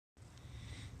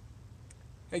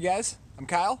Hey guys, I'm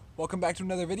Kyle. Welcome back to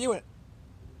another video.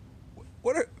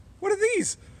 What are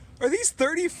these? Are these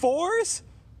 34's?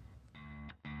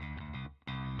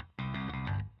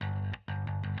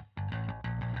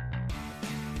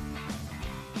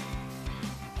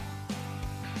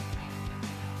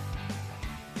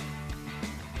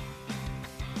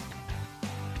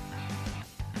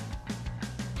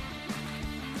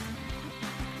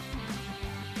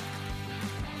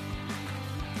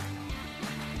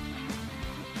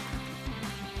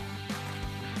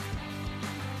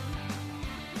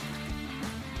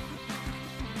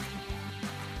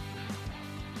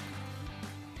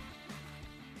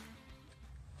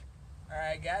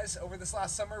 Alright guys, over this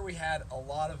last summer we had a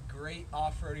lot of great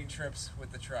off-roading trips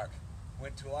with the truck.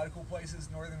 Went to a lot of cool places,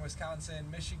 northern Wisconsin,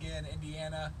 Michigan,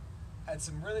 Indiana. Had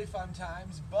some really fun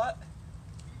times, but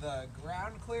the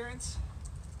ground clearance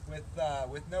with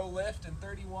no lift and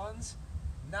 31s,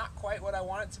 not quite what I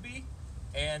want it to be.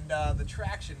 And the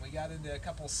traction, we got into a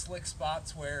couple slick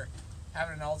spots where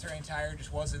having an all-terrain tire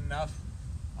just wasn't enough.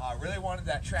 Really wanted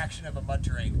that traction of a mud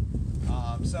terrain.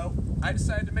 So I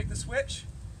decided to make the switch.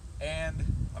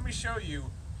 And let me show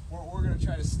you what we're going to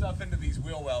try to stuff into these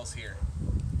wheel wells here.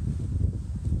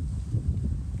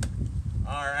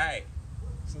 Alright,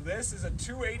 so this is a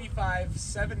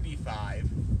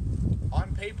 285/75.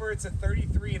 On paper it's a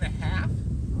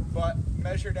 33.5, but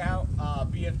measured out,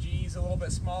 BFG is a little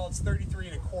bit small, it's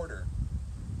 33.25.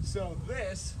 So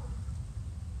this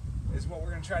is what we're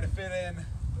going to try to fit in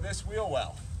this wheel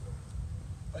well.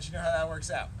 Let you know how that works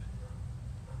out.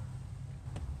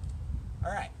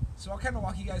 Alright, so I'll kind of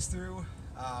walk you guys through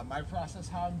my process,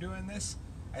 how I'm doing this.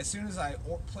 As soon as I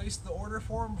placed the order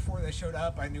for them, before they showed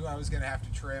up, I knew I was going to have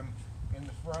to trim in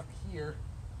the front here.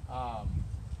 So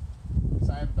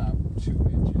I have about 2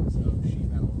 inches of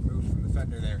sheet metal removed from the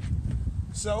fender there.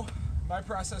 So my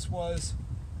process was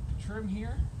to trim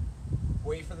here,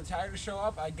 wait for the tire to show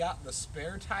up. I got the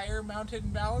spare tire mounted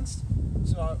and balanced,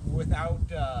 so without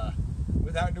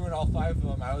doing all 5 of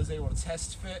them, I was able to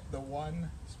test fit the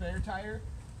one spare tire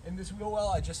in this wheel well.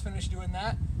 I just finished doing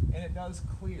that, and it does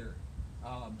clear.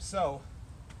 So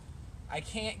I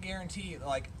can't guarantee,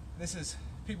 like, this is,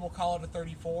 people call it a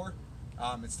 34.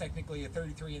 It's technically a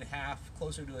 33.5,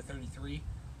 closer to a 33.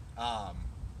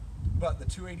 But the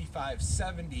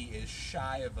 285/70 is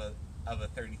shy of a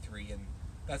 33, and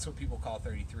that's what people call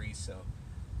 33. So,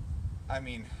 I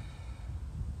mean,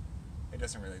 it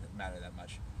doesn't really matter that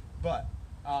much. But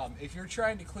if you're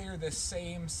trying to clear this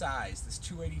same size, this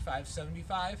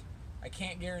 285/75, I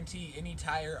can't guarantee any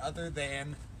tire other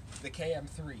than the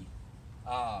KM3.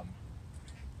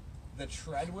 The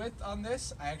tread width on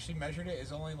this, I actually measured it,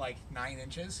 is only like 9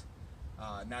 inches.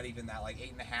 Not even that, like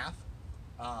 8.5.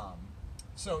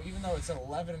 So even though it's an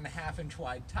 11.5 inch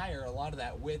wide tire, a lot of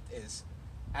that width is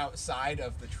outside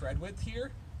of the tread width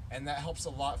here, and that helps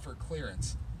a lot for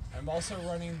clearance. I'm also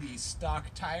running the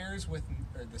stock tires or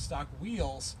the stock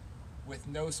wheels with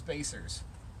no spacers.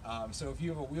 So if you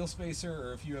have a wheel spacer,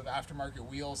 or if you have aftermarket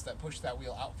wheels that push that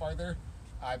wheel out farther,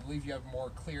 I believe you have more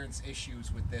clearance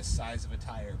issues with this size of a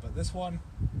tire. But this one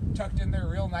tucked in there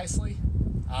real nicely.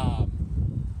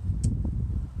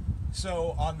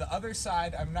 So on the other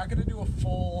side, I'm not going to do a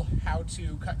full how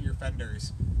to cut your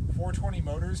fenders. 420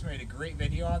 Motors made a great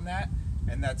video on that,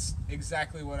 and that's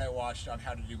exactly what I watched on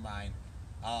how to do mine.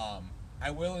 I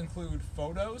will include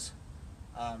photos,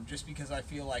 just because I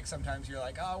feel like sometimes you're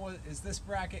like, oh, well, is this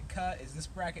bracket cut? Is this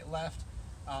bracket left?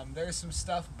 There's some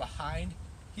stuff behind.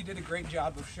 He did a great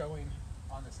job of showing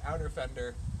on this outer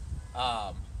fender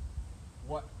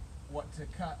what to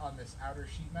cut on this outer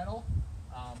sheet metal,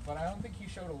 but I don't think he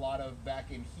showed a lot of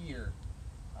back in here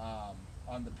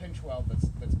on the pinch weld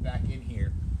that's back in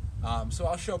here. So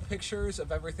I'll show pictures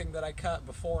of everything that I cut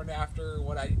before and after,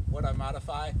 what I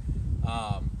modify.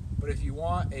 But if you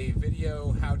want a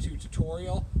video how-to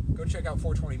tutorial, go check out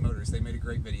 420 Motors. They made a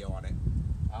great video on it.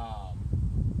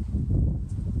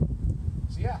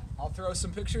 So yeah, I'll throw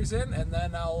some pictures in, and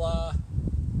then I'll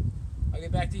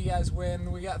get back to you guys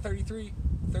when we got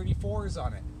 34's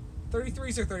on it.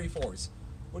 33's or 34's?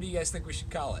 What do you guys think we should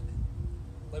call it?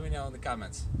 Let me know in the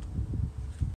comments.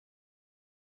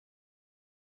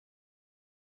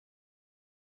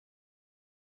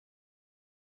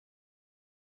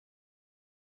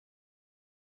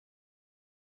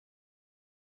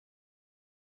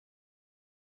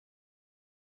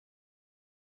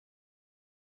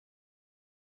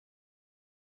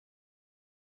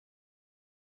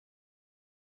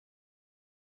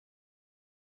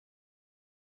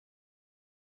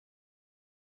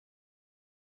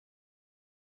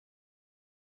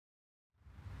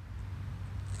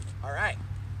 All right,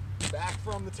 back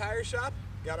from the tire shop.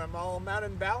 Got them all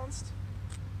mounted and balanced.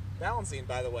 Balancing,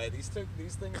 by the way, these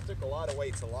things took a lot of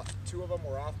weights. Two of them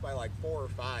were off by like 4 or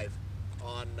 5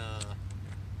 on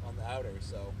the outer,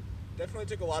 so definitely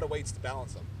took a lot of weights to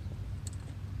balance them.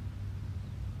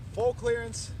 Full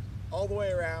clearance all the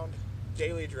way around,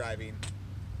 daily driving.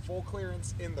 Full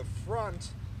clearance in the front,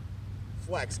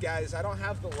 flex. Guys, I don't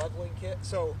have the leveling kit,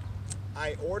 so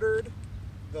I ordered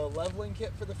the leveling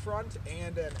kit for the front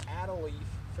and an add-a-leaf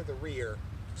for the rear.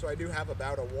 So I do have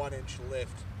about a 1-inch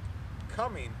lift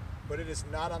coming, but it is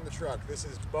not on the truck. This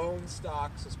is bone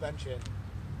stock suspension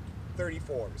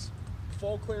 34's.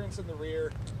 Full clearance in the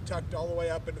rear, tucked all the way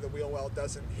up into the wheel well,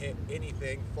 doesn't hit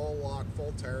anything, full lock,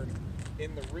 full turn.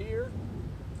 In the rear,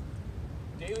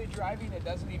 daily driving, it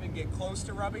doesn't even get close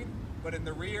to rubbing, but in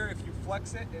the rear, if you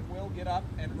flex it, it will get up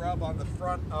and rub on the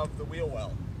front of the wheel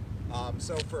well.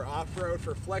 So for off-road,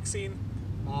 for flexing,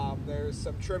 there's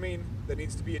some trimming that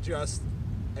needs to be addressed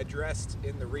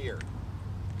in the rear.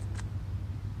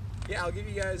 Yeah, I'll give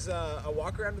you guys a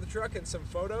walk around of the truck and some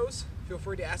photos. Feel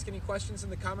free to ask any questions in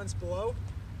the comments below.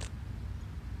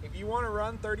 If you want to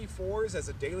run 34's as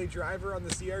a daily driver on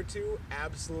the ZR2,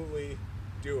 absolutely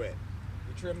do it.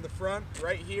 You trim the front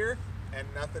right here and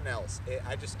nothing else.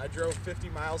 I drove 50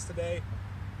 miles today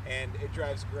and it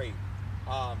drives great.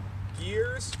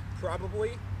 Gears,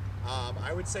 probably.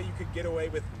 I would say you could get away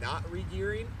with not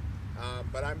re-gearing,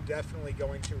 but I'm definitely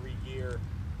going to re-gear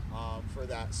for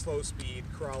that slow speed,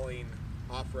 crawling,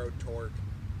 off-road torque.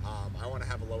 I want to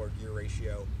have a lower gear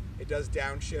ratio. It does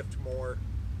downshift more.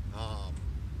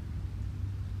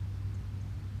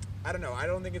 I don't know. I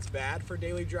don't think it's bad for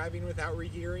daily driving without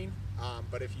re-gearing,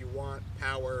 but if you want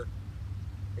power,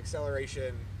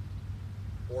 acceleration,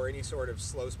 or any sort of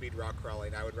slow speed rock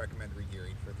crawling, I would recommend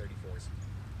re-gearing for 34's.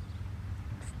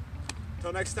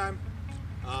 Until next time,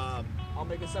 I'll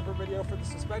make a separate video for the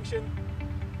suspension.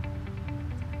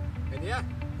 And yeah,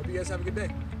 hope you guys have a good day.